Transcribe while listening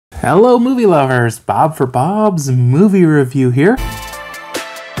Hello movie lovers, Bob for Bob's Movie Review here.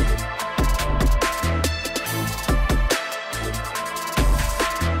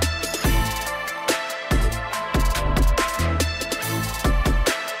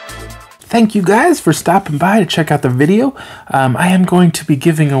 Thank you guys for stopping by to check out the video. I am going to be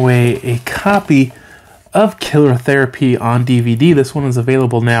giving away a copy of Killer Therapy on DVD. This one is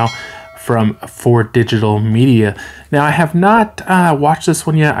available now from 4 Digital Media. Now, I have not watched this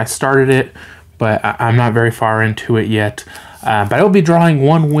one yet. I started it, but I'm not very far into it yet. But I will be drawing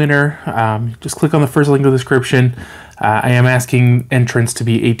one winner. Just click on the first link in the description. I am asking entrants to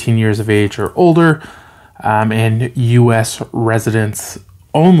be 18 years of age or older, and U.S. residents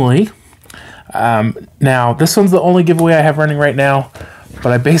only. Now, this one's the only giveaway I have running right now, but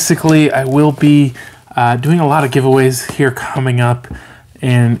I will be doing a lot of giveaways here coming up,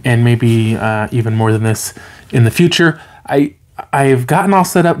 and maybe even more than this in the future. I've gotten all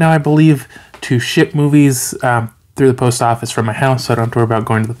set up now, I believe, to ship movies through the post office from my house, so I don't have to worry about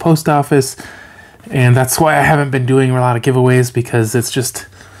going to the post office. And that's why I haven't been doing a lot of giveaways, because it's just,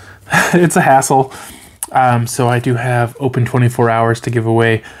 it's a hassle. So I do have open 24 hours to give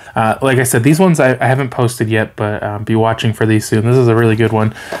away. Like I said, these ones I haven't posted yet, but be watching for these soon. This is a really good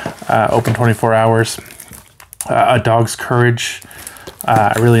one. Open 24 hours. A Dog's Courage.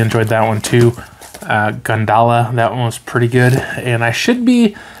 I really enjoyed that one too. Gundala, that one was pretty good. And I should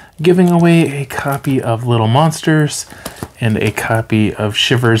be giving away a copy of Little Monsters and a copy of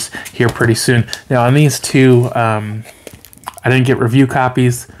Shivers here pretty soon. Now on these two, I didn't get review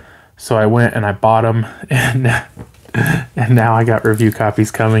copies, so I went and I bought them, and now I got review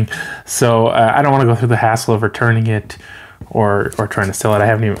copies coming. So I don't want to go through the hassle of returning it or trying to sell it. I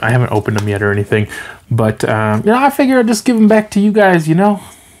haven't opened them yet or anything. But I figure I'd just give them back to you guys. You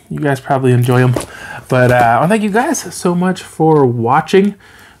guys probably enjoy them. But I want to thank you guys so much for watching.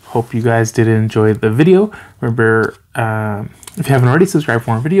 Hope you guys did enjoy the video. Remember, if you haven't already, subscribe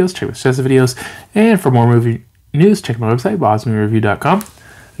for more videos. Check out the videos, and for more movie news, check my website, BobsMovieReview.com.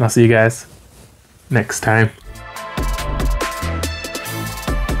 And I'll see you guys next time.